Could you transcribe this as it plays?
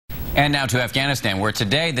And now to Afghanistan, where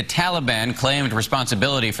today the Taliban claimed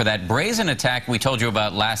responsibility for that brazen attack we told you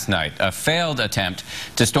about last night, a failed attempt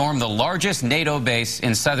to storm the largest NATO base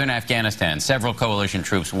in southern Afghanistan. Several coalition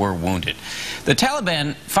troops were wounded. The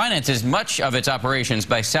Taliban finances much of its operations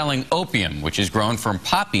by selling opium, which is grown from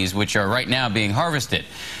poppies, which are right now being harvested.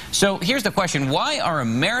 So here's the question: why are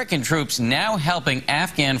American troops now helping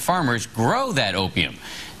Afghan farmers grow that opium?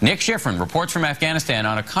 Nick Schifrin reports from Afghanistan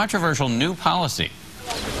on a controversial new policy.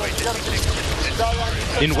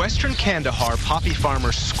 In western Kandahar, poppy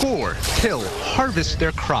farmers score, till, harvest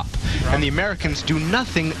their crop, and the Americans do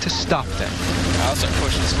nothing to stop them. I'll start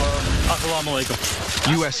pushing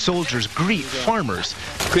slow. U.S. soldiers greet farmers.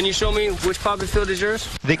 Can you show me which poppy field is yours?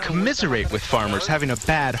 They commiserate with farmers having a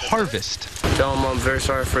bad harvest. Tell him I'm very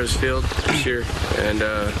sorry for his field this year, and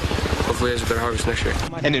hopefully he has a better harvest next year.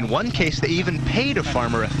 And in one case, they even paid a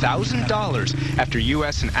farmer $1,000 after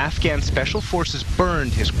U.S. and Afghan special forces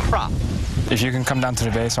burned his crop. If you can come down to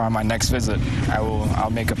the base or on my next visit, I'll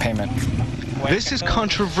make a payment. This is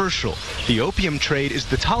controversial. The opium trade is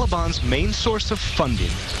the Taliban's main source of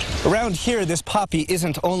funding. Around here, this poppy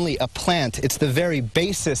isn't only a plant, it's the very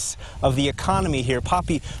basis of the economy here.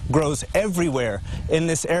 Poppy grows everywhere in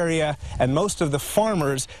this area, and most of the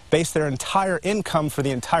farmers base their entire income for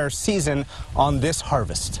the entire season on this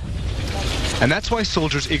harvest. And that's why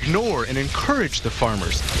soldiers ignore and encourage the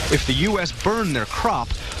farmers. If the U.S. burned their crop,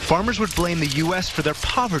 farmers would blame the U.S. for their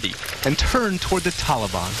poverty and turn toward the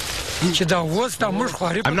Taliban.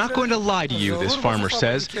 I'm not going to lie to you, this farmer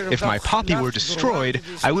says. If my poppy were destroyed,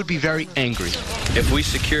 I would be very angry. If we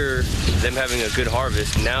secure them having a good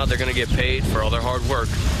harvest, now they're going to get paid for all their hard work,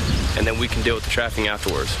 and then we can deal with the trafficking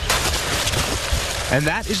afterwards. And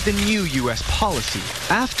that is the new U.S. policy.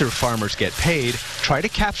 After farmers get paid, try to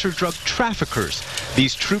capture drug traffickers.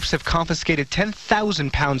 These troops have confiscated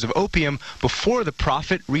 10,000 pounds of opium before the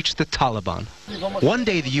profit reached the Taliban. One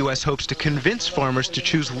day the U.S. hopes to convince farmers to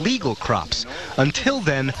choose legal crops. Until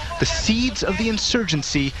then, the seeds of the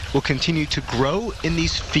insurgency will continue to grow in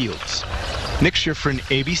these fields. Nick Schifrin,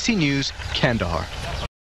 ABC News, Kandahar.